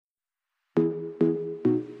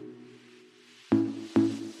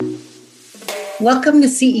Welcome to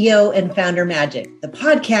CEO and Founder Magic, the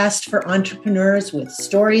podcast for entrepreneurs with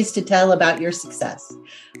stories to tell about your success.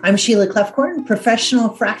 I'm Sheila Clefcorn, professional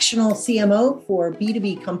fractional CMO for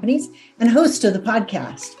B2B companies and host of the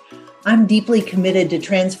podcast. I'm deeply committed to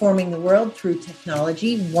transforming the world through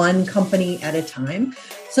technology, one company at a time.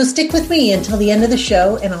 So stick with me until the end of the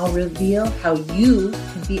show, and I'll reveal how you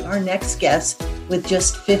can be our next guest with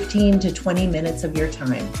just 15 to 20 minutes of your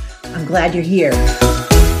time. I'm glad you're here.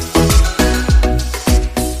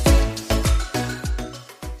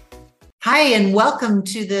 Hi, and welcome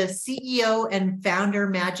to the CEO and Founder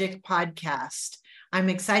Magic podcast. I'm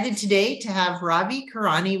excited today to have Ravi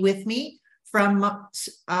Kurani with me from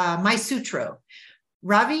my Sutro.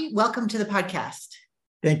 Ravi, welcome to the podcast.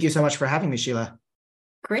 Thank you so much for having me, Sheila.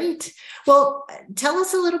 Great. Well, tell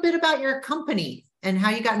us a little bit about your company and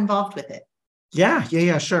how you got involved with it.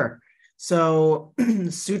 Yeah, sure. So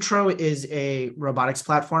Sutro is a robotics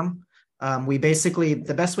platform.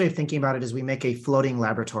 The best way of thinking about it is we make a floating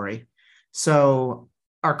laboratory. So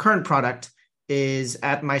our current product is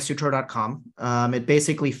at mysutro.com. It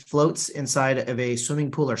basically floats inside of a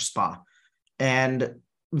swimming pool or spa. And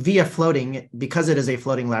via floating, because it is a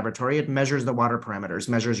floating laboratory, it measures the water parameters,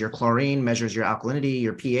 measures your chlorine, measures your alkalinity,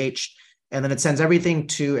 your pH, and then it sends everything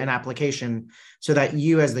to an application so that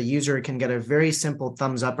you as the user can get a very simple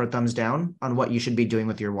thumbs up or thumbs down on what you should be doing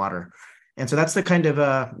with your water. And so that's the kind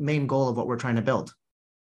of main goal of what we're trying to build.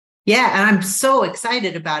 Yeah, and I'm so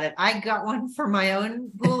excited about it. I got one for my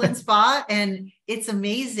own pool and spa, and it's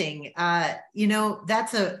amazing.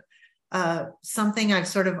 That's something I've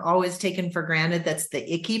sort of always taken for granted. That's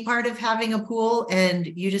the icky part of having a pool, and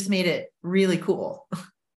you just made it really cool.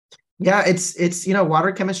 Yeah, it's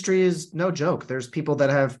water chemistry is no joke. There's people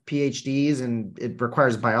that have PhDs, and it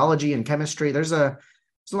requires biology and chemistry. There's a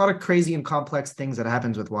lot of crazy and complex things that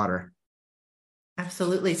happens with water.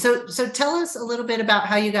 Absolutely. So tell us a little bit about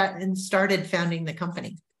how you got and started founding the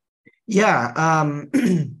company. Yeah.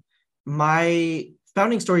 My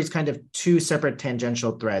founding story is kind of two separate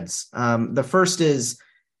tangential threads. The first is,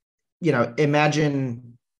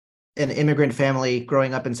 imagine an immigrant family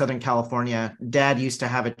growing up in Southern California. Dad used to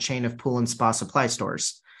have a chain of pool and spa supply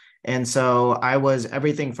stores. And so I was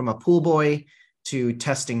everything from a pool boy to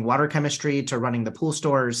testing water chemistry to running the pool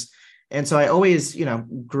stores. And so I always,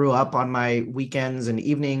 grew up on my weekends and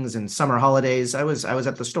evenings and summer holidays. I was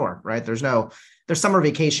at the store, right? There's summer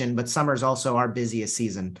vacation, but summer is also our busiest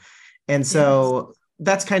season. And so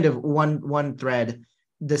that's kind of one thread.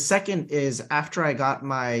 The second is after I got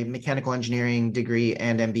my mechanical engineering degree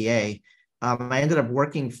and MBA, I ended up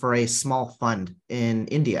working for a small fund in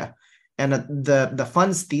India. And the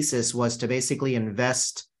fund's thesis was to basically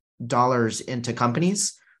invest dollars into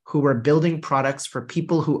companies who were building products for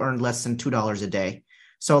people who earned less than $2 a day.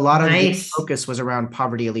 So a lot of the focus was around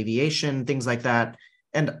poverty alleviation, things like that.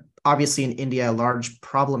 And obviously in India, a large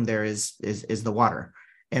problem there is the water.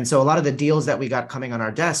 And so a lot of the deals that we got coming on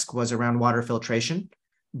our desk was around water filtration,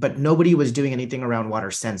 but nobody was doing anything around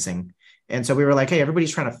water sensing. And so we were like, hey,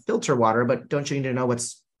 everybody's trying to filter water, but don't you need to know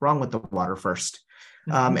what's wrong with the water first?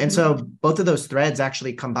 And so both of those threads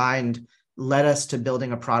actually combined led us to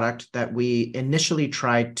building a product that we initially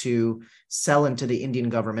tried to sell into the Indian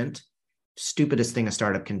government. Stupidest thing a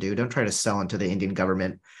startup can do. Don't try to sell into the Indian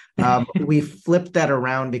government. We flipped that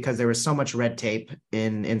around because there was so much red tape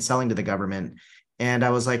in selling to the government. And I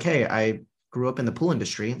was like, hey, I grew up in the pool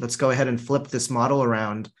industry. Let's go ahead and flip this model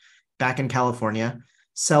around back in California,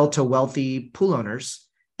 sell to wealthy pool owners,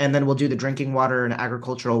 and then we'll do the drinking water and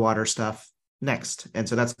agricultural water stuff next. And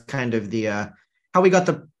so that's kind of the how we got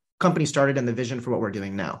the company started and the vision for what we're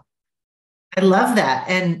doing now. I love that.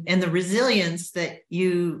 And the resilience that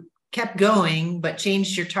you kept going, but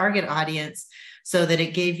changed your target audience so that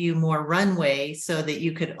it gave you more runway so that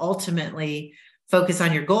you could ultimately focus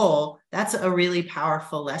on your goal. That's a really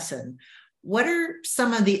powerful lesson. What are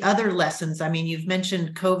some of the other lessons? I mean, you've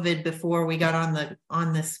mentioned COVID before we got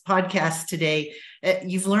on this podcast today.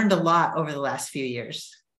 You've learned a lot over the last few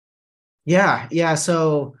years. Yeah.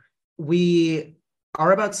 So we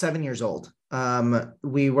are about 7 years old.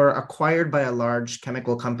 We were acquired by a large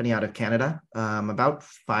chemical company out of Canada about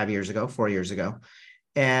 4 years ago.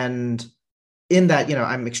 And in that,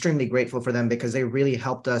 I'm extremely grateful for them because they really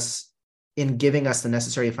helped us in giving us the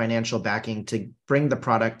necessary financial backing to bring the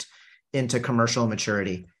product into commercial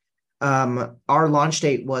maturity. Our launch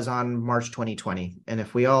date was on March 2020. And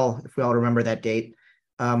if we all remember that date,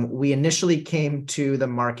 we initially came to the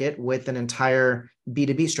market with an entire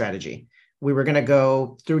B2B strategy. We were going to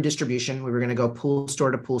go through distribution. We were going to go pool store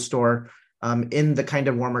to pool store in the kind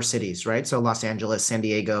of warmer cities, right? So Los Angeles, San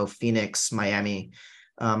Diego, Phoenix, Miami,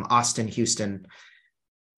 Austin, Houston.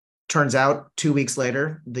 turns out 2 weeks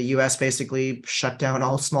later, the US basically shut down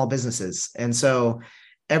all small businesses. And so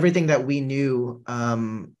everything that we knew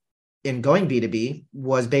in going B2B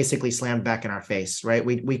was basically slammed back in our face, right?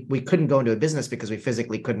 We couldn't go into a business because we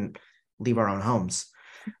physically couldn't leave our own homes.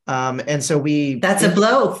 And so that's a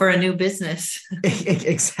blow for a new business.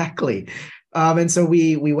 Exactly. And so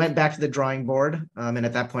we went back to the drawing board. And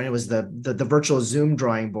at that point, it was the virtual Zoom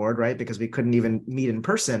drawing board, right? Because we couldn't even meet in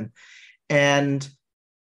person. And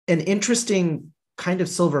an interesting kind of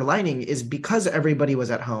silver lining is because everybody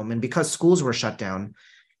was at home and because schools were shut down,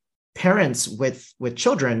 parents with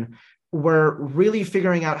children were really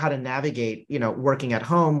figuring out how to navigate, working at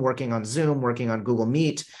home, working on Zoom, working on Google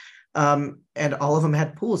Meet. And all of them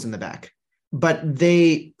had pools in the back. But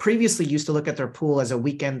they previously used to look at their pool as a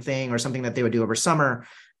weekend thing or something that they would do over summer.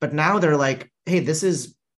 But now they're like, hey, this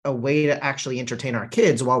is a way to actually entertain our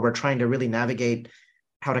kids while we're trying to really navigate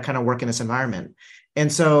how to kind of work in this environment.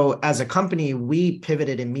 And so as a company, we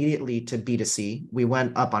pivoted immediately to B2C. We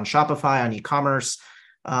went up on Shopify, on e-commerce.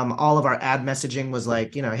 All of our ad messaging was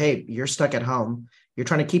like, hey, you're stuck at home. You're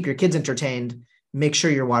trying to keep your kids entertained. Make sure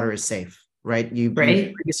your water is safe, right? You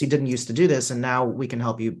previously didn't used to do this, and now we can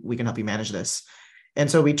help you. We can help you manage this. And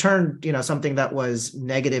so we turned, something that was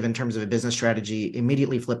negative in terms of a business strategy,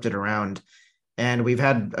 immediately flipped it around. And we've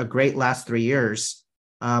had a great last 3 years.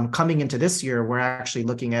 Coming into this year, we're actually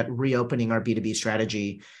looking at reopening our B2B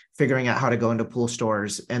strategy, figuring out how to go into pool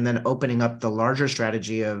stores, and then opening up the larger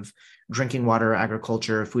strategy of drinking water,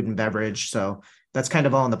 agriculture, food and beverage. So that's kind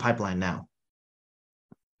of all in the pipeline now.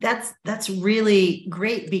 That's really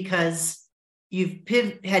great because you've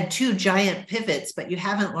had two giant pivots, but you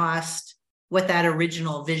haven't lost what that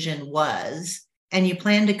original vision was, and you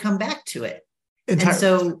plan to come back to it. And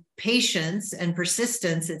so patience and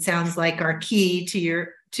persistence, it sounds like, are key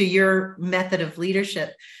to your method of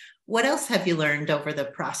leadership. What else have you learned over the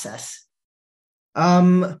process?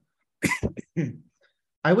 I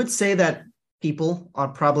would say that people are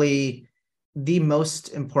probably the most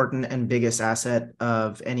important and biggest asset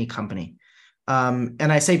of any company. And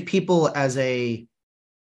I say people as a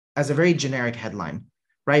very generic headline,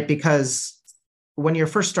 right? Because when you're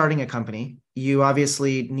first starting a company, you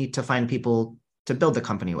obviously need to find people to build the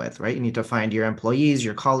company with, right? You need to find your employees,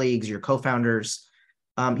 your colleagues, your co-founders.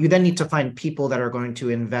 You then need to find people that are going to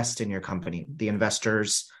invest in your company, the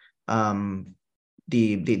investors,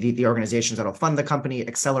 the organizations that will fund the company,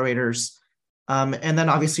 accelerators. And then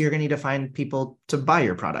obviously you're going to need to find people to buy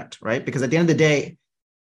your product, right? Because at the end of the day,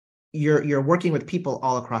 you're working with people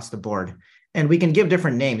all across the board. And we can give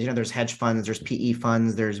different names. There's hedge funds, there's PE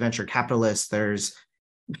funds, there's venture capitalists, there's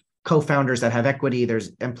co-founders that have equity, there's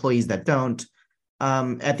employees that don't.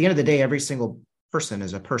 At the end of the day, every single person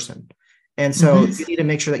is a person. And so you need to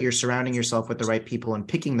make sure that you're surrounding yourself with the right people and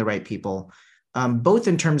picking the right people, both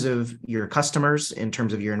in terms of your customers, in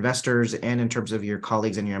terms of your investors, and in terms of your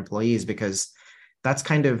colleagues and your employees, because that's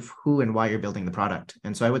kind of who and why you're building the product.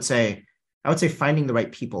 And so I would say finding the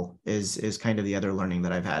right people is kind of the other learning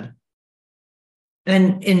that I've had.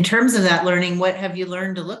 And in terms of that learning, what have you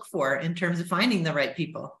learned to look for in terms of finding the right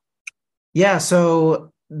people? Yeah,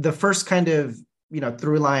 so the first kind of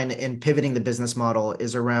through line in pivoting the business model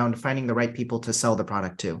is around finding the right people to sell the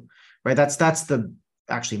product to, right? That's the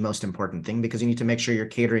actually most important thing, because you need to make sure you're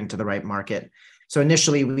catering to the right market. So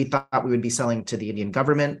initially we thought we would be selling to the Indian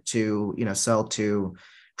government to, sell to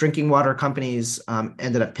drinking water companies,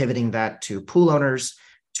 ended up pivoting that to pool owners,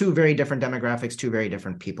 two very different demographics, two very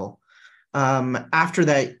different people. After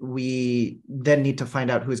that, we then need to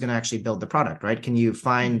find out who's going to actually build the product, right? Can you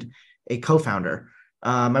find a co-founder?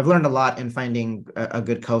 I've learned a lot in finding a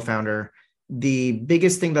good co-founder. The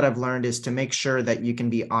biggest thing that I've learned is to make sure that you can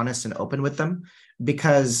be honest and open with them,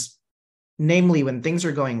 because namely, when things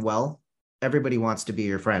are going well, everybody wants to be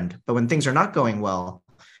your friend. But when things are not going well,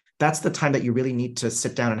 that's the time that you really need to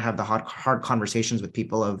sit down and have the hard conversations with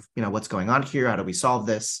people of, what's going on here? How do we solve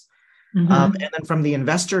this? And then from the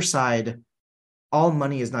investor side, all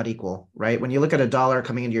money is not equal, right? When you look at $1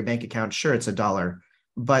 coming into your bank account, sure, it's $1.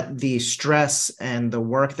 But the stress and the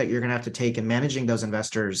work that you're going to have to take in managing those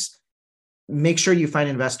investors, make sure you find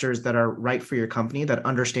investors that are right for your company, that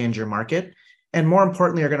understand your market, and more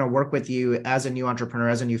importantly, are going to work with you as a new entrepreneur,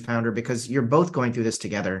 as a new founder, because you're both going through this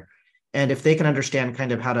together. And if they can understand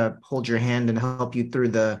kind of how to hold your hand and help you through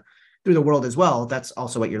the world as well, that's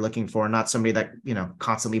also what you're looking for, not somebody that,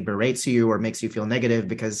 constantly berates you or makes you feel negative,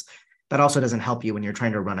 because that also doesn't help you when you're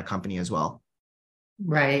trying to run a company as well.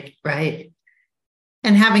 Right.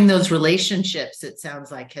 And having those relationships, it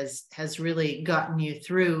sounds like, has really gotten you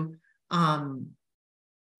through.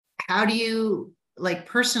 How do you,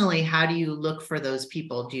 personally, how do you look for those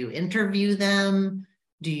people? Do you interview them?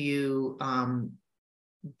 Do you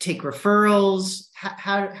take referrals?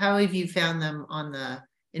 How have you found them on the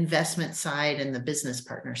investment side and the business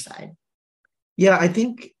partner side? Yeah, I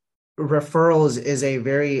think referrals is a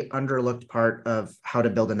very underlooked part of how to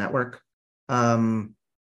build a network. Um,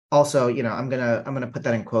 Also, I'm gonna put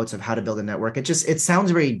that in quotes of how to build a network. It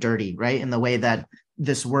sounds very dirty, right? In the way that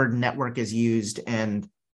this word network is used, and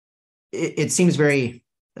it seems very,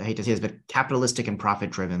 I hate to say this, but capitalistic and profit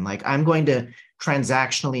driven. Like, I'm going to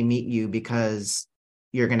transactionally meet you because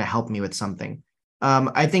you're going to help me with something.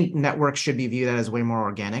 I think networks should be viewed as way more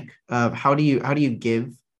organic. How do you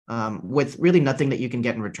give with really nothing that you can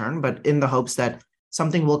get in return, but in the hopes that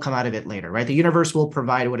something will come out of it later, right? The universe will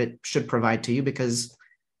provide what it should provide to you, because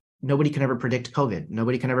nobody can ever predict COVID.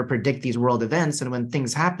 Nobody can ever predict these world events. And when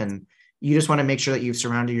things happen, you just want to make sure that you've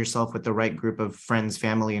surrounded yourself with the right group of friends,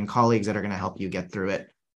 family, and colleagues that are going to help you get through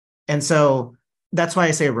it. And so that's why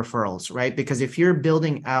I say referrals, right? Because if you're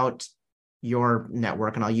building out your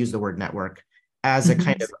network, and I'll use the word network as a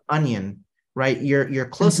kind of onion, right? Your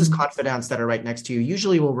closest confidants that are right next to you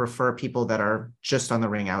usually will refer people that are just on the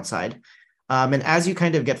ring outside. And as you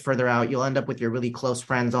kind of get further out, you'll end up with your really close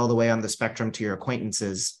friends all the way on the spectrum to your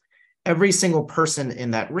acquaintances. Every single person in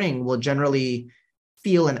that ring will generally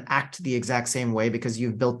feel and act the exact same way because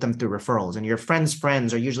you've built them through referrals, and your friends'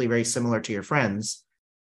 friends are usually very similar to your friends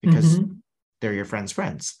because they're your friends'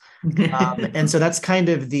 friends. And so that's kind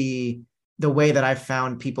of the way that I've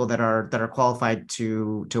found people that are qualified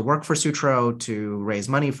to work for Sutro, to raise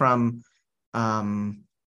money from.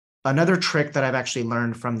 Another trick that I've actually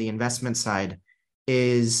learned from the investment side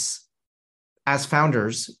is, as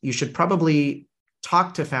founders, you should probably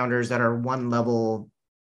talk to founders that are one level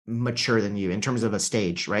mature than you in terms of a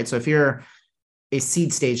stage, right? So if you're a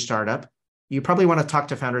seed stage startup, you probably want to talk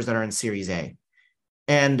to founders that are in Series A.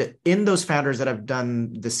 And in those founders that have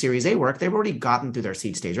done the Series A work, they've already gotten through their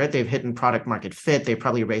seed stage, right? They've hit product market fit. They've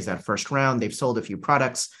probably raised that first round. They've sold a few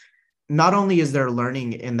products. Not only is there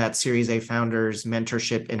learning in that Series A founders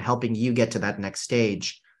mentorship in helping you get to that next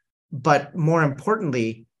stage, but more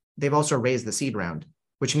importantly, they've also raised the seed round,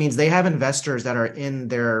 which means they have investors that are in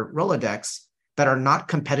their Rolodex that are not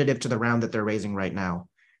competitive to the round that they're raising right now.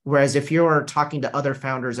 Whereas if you're talking to other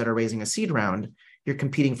founders that are raising a seed round, you're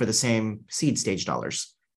competing for the same seed stage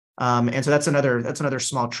dollars. And so that's another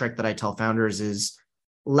small trick that I tell founders is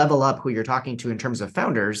level up who you're talking to in terms of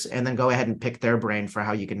founders, and then go ahead and pick their brain for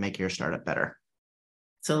how you can make your startup better.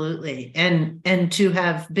 Absolutely. And to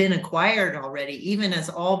have been acquired already, even as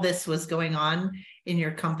all this was going on in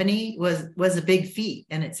your company, was a big feat.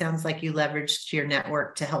 And it sounds like you leveraged your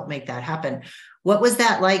network to help make that happen. What was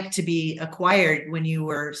that like to be acquired when you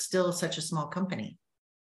were still such a small company?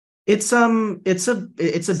 It's a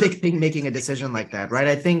big thing making a decision like that, right?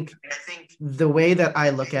 I think the way that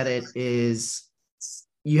I look at it is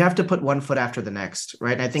you have to put one foot after the next,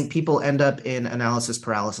 right? And I think people end up in analysis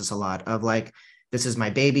paralysis a lot of like, this is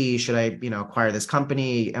my baby. Should I, acquire this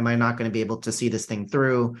company? Am I not going to be able to see this thing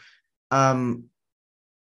through?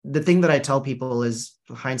 The thing that I tell people is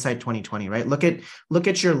hindsight 2020, right? Look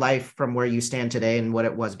at your life from where you stand today and what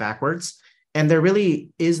it was backwards. And there really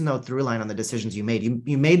is no through line on the decisions you made.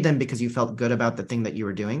 You made them because you felt good about the thing that you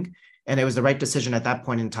were doing. And it was the right decision at that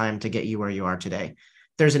point in time to get you where you are today.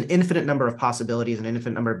 There's an infinite number of possibilities, an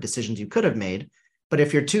infinite number of decisions you could have made. But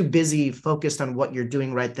if you're too busy focused on what you're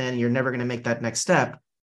doing right then, you're never going to make that next step.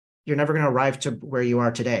 You're never going to arrive to where you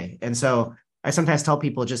are today. And so I sometimes tell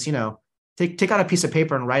people just, take out a piece of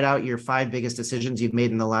paper and write out your 5 biggest decisions you've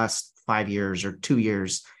made in the last 5 years or 2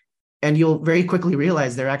 years. And you'll very quickly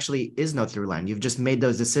realize there actually is no through line. You've just made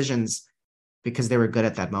those decisions because they were good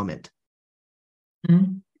at that moment.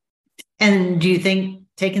 Mm-hmm. And do you think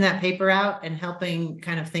taking that paper out and helping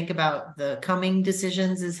kind of think about the coming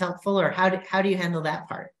decisions is helpful, or how do you handle that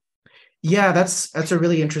part? Yeah, that's a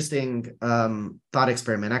really interesting thought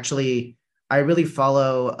experiment. Actually, I really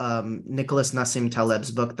follow Nicholas Nassim Taleb's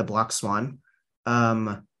book, The Black Swan.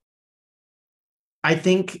 I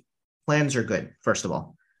think plans are good, first of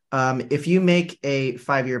all. If you make a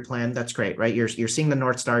 5-year plan, that's great, right? You're seeing the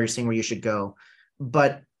North Star, you're seeing where you should go,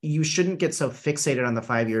 but you shouldn't get so fixated on the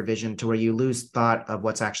 5-year vision to where you lose thought of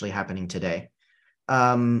what's actually happening today.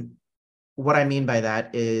 What I mean by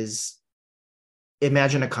that is,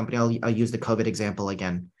 imagine a company, I'll use the COVID example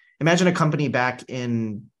again. Imagine a company back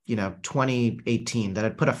in 2018 that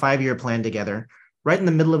had put a 5-year plan together. Right in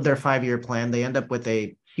the middle of their 5-year plan, they end up with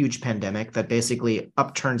a huge pandemic that basically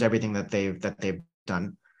upturns everything that they've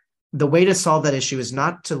done. The way to solve that issue is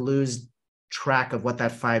not to lose track of what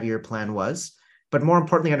that 5-year plan was, but more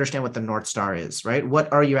importantly, understand what the North Star is, right?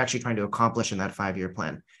 What are you actually trying to accomplish in that 5-year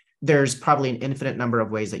plan? There's probably an infinite number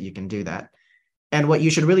of ways that you can do that. And what you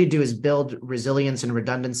should really do is build resilience and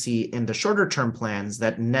redundancy in the shorter term plans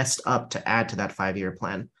that nest up to add to that 5-year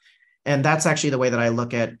plan. And that's actually the way that I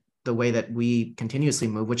look at the way that we continuously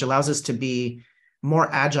move, which allows us to be more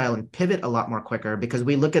agile and pivot a lot more quicker, because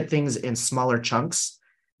we look at things in smaller chunks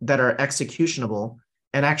that are executionable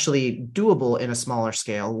and actually doable in a smaller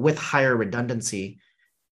scale with higher redundancy,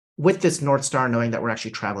 with this North Star knowing that we're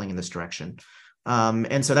actually traveling in this direction.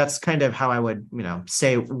 And so that's kind of how I would,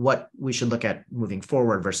 say what we should look at moving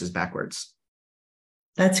forward versus backwards.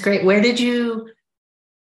 That's great. Where did you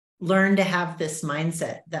learn to have this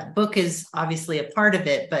mindset? That book is obviously a part of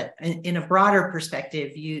it, but in a broader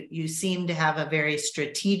perspective, you seem to have a very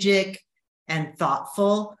strategic and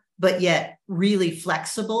thoughtful, but yet really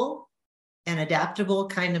flexible and adaptable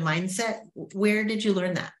kind of mindset. Where did you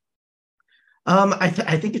learn that?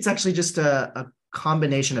 I think it's actually just a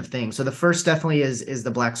combination of things. So the first definitely is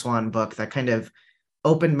the Black Swan book that kind of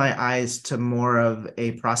opened my eyes to more of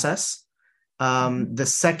a process. The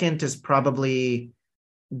second is probably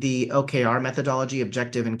the OKR methodology,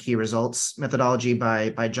 objective and key results methodology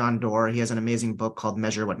by John Doerr. He has an amazing book called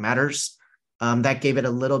Measure What Matters. That gave it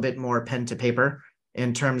a little bit more pen to paper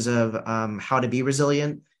in terms of how to be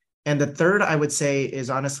resilient. And the third, I would say,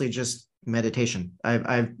 is honestly just meditation.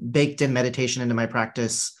 I've baked in meditation into my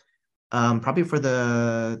practice probably for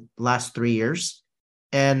the last 3 years.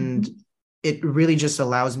 And it really just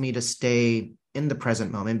allows me to stay in the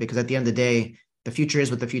present moment, because at the end of the day, the future is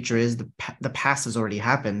what the future is. The past has already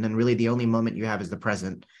happened. And really the only moment you have is the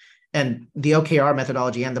present. And the OKR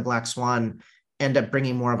methodology and the Black Swan end up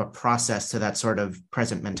bringing more of a process to that sort of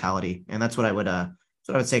present mentality. And that's what I would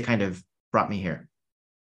say kind of brought me here.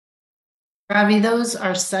 Ravi, those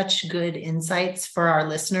are such good insights for our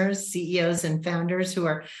listeners, CEOs and founders who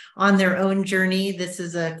are on their own journey. This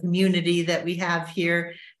is a community that we have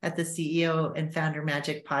here at the CEO and Founder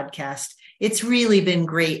Magic podcast. It's really been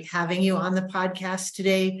great having you on the podcast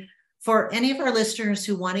today. For any of our listeners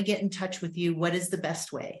who want to get in touch with you, what is the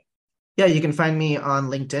best way? Yeah, you can find me on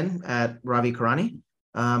LinkedIn at Ravi Kurani.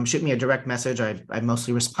 Shoot me a direct message. I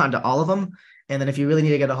mostly respond to all of them. And then if you really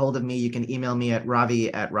need to get a hold of me, you can email me at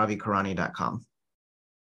ravi@ravikurani.com.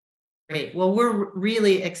 Great. Well, we're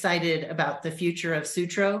really excited about the future of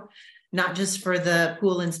Sutro, not just for the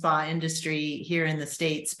pool and spa industry here in the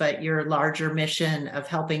States, but your larger mission of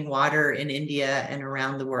helping water in India and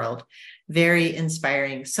around the world. Very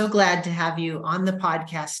inspiring. So glad to have you on the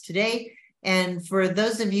podcast today. And for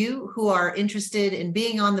those of you who are interested in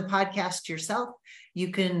being on the podcast yourself, you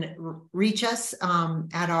can reach us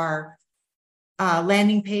at our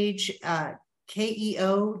landing page,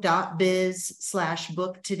 keo.biz/book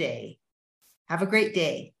today. Have a great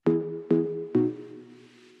day.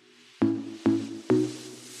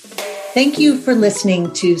 Thank you for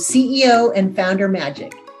listening to CEO and Founder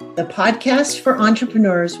Magic, the podcast for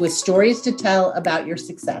entrepreneurs with stories to tell about your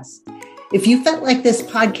success. If you felt like this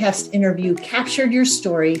podcast interview captured your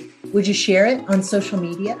story, would you share it on social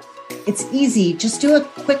media? It's easy. Just do a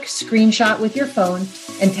quick screenshot with your phone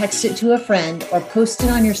and text it to a friend or post it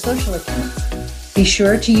on your social accounts. Be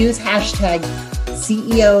sure to use hashtag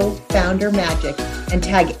CEO Founder Magic and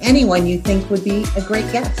tag anyone you think would be a great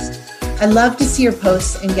guest. I love to see your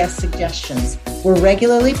posts and guest suggestions. We're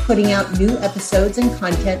regularly putting out new episodes and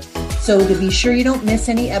content, so to be sure you don't miss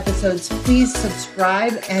any episodes, please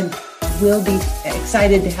subscribe and we'll be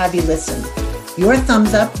excited to have you listen. Your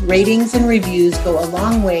thumbs up, ratings, and reviews go a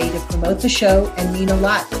long way to promote the show and mean a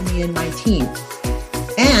lot to me and my team.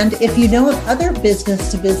 And if you know of other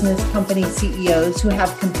business-to-business company CEOs who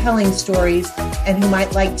have compelling stories and who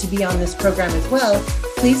might like to be on this program as well,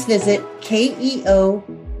 please visit keo.bz/book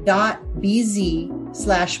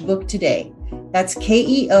today. That's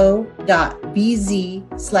keo.bz/book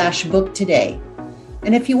today.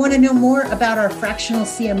 And if you want to know more about our fractional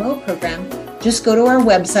CMO program, just go to our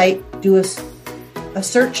website, do a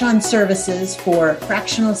search on services for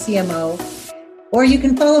fractional CMO, or you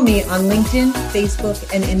can follow me on LinkedIn, Facebook,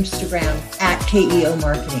 and Instagram at KEO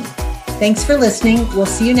Marketing. Thanks for listening. We'll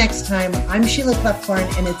see you next time. I'm Sheila Clefcorn,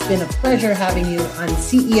 and it's been a pleasure having you on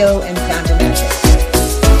CEO and Founder Magic.